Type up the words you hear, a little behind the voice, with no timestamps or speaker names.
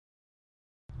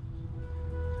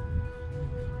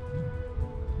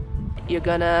You're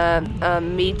gonna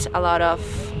meet a lot of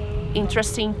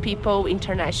interesting people,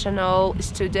 international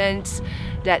students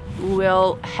that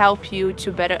will help you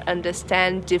to better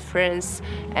understand difference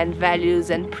and values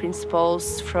and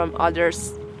principles from other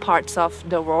parts of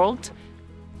the world.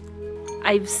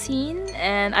 I've seen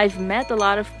and I've met a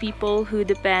lot of people who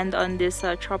depend on this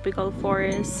tropical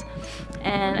forest,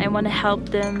 and I want to help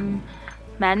them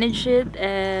manage it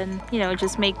and, you know,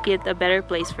 just make it a better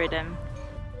place for them.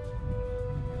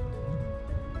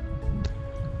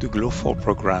 The GloFor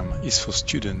program is for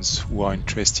students who are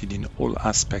interested in all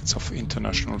aspects of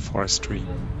international forestry,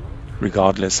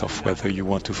 regardless of whether you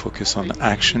want to focus on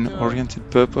action-oriented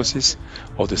purposes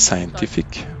or the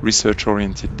scientific,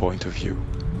 research-oriented point of view.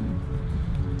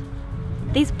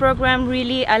 This program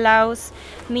really allows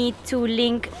me to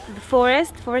link the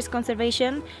forest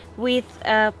conservation with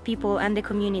people and the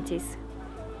communities.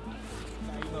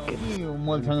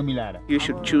 You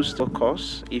should choose the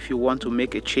course if you want to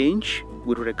make a change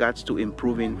with regards to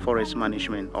improving forest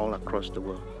management all across the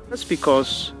world. That's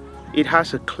because it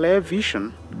has a clear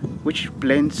vision which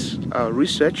blends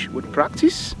research with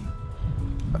practice.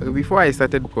 Before I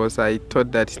started, because I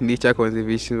thought that nature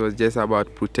conservation was just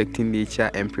about protecting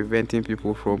nature and preventing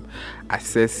people from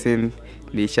accessing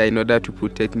nature in order to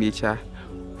protect nature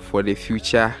for the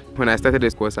future. When I started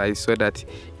this course, I saw that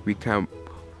we can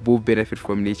both benefit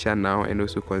from nature now and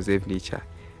also conserve nature.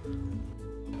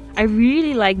 I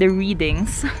really like the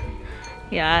readings.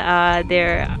 Yeah,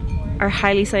 they are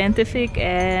highly scientific,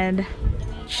 and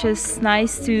it's just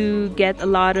nice to get a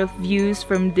lot of views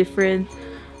from different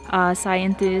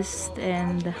scientists,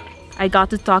 and I got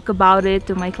to talk about it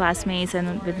to my classmates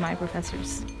and with my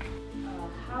professors.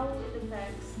 How it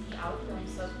affects the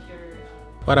outcomes of your...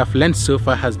 What I've learned so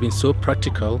far has been so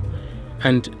practical,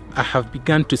 and I have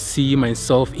begun to see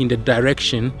myself in the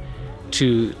direction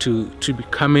to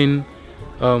becoming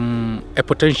a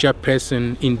potential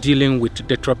person in dealing with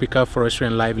the tropical forestry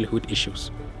and livelihood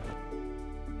issues.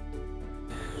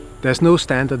 There's no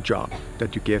standard job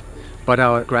that you get, but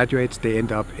our graduates, they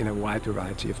end up in a wide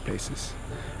variety of places.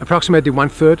 Approximately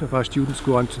 1/3 of our students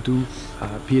go on to do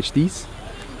PhDs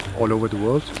all over the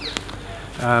world.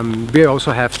 We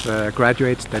also have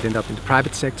graduates that end up in the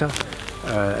private sector,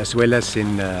 as well as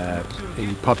in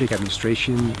public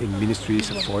administration, in ministries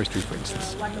of forestry, for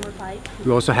instance.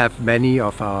 We also have many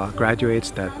of our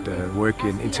graduates that work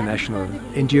in international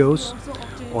NGOs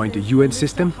or in the UN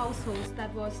system.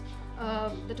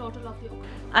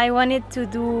 I wanted to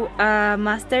do a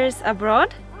master's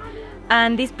abroad,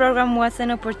 and this program was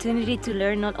an opportunity to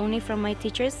learn not only from my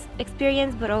teacher's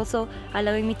experience, but also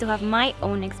allowing me to have my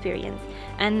own experience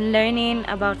and learning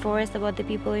about forest, about the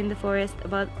people in the forest,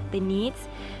 about the needs.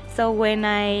 So when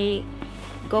I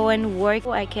go and work,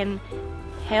 I can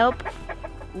help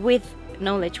with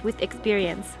knowledge, with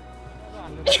experience.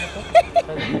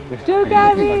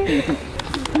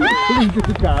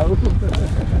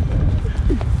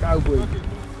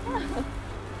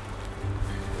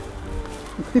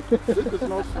 This is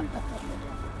not sweet.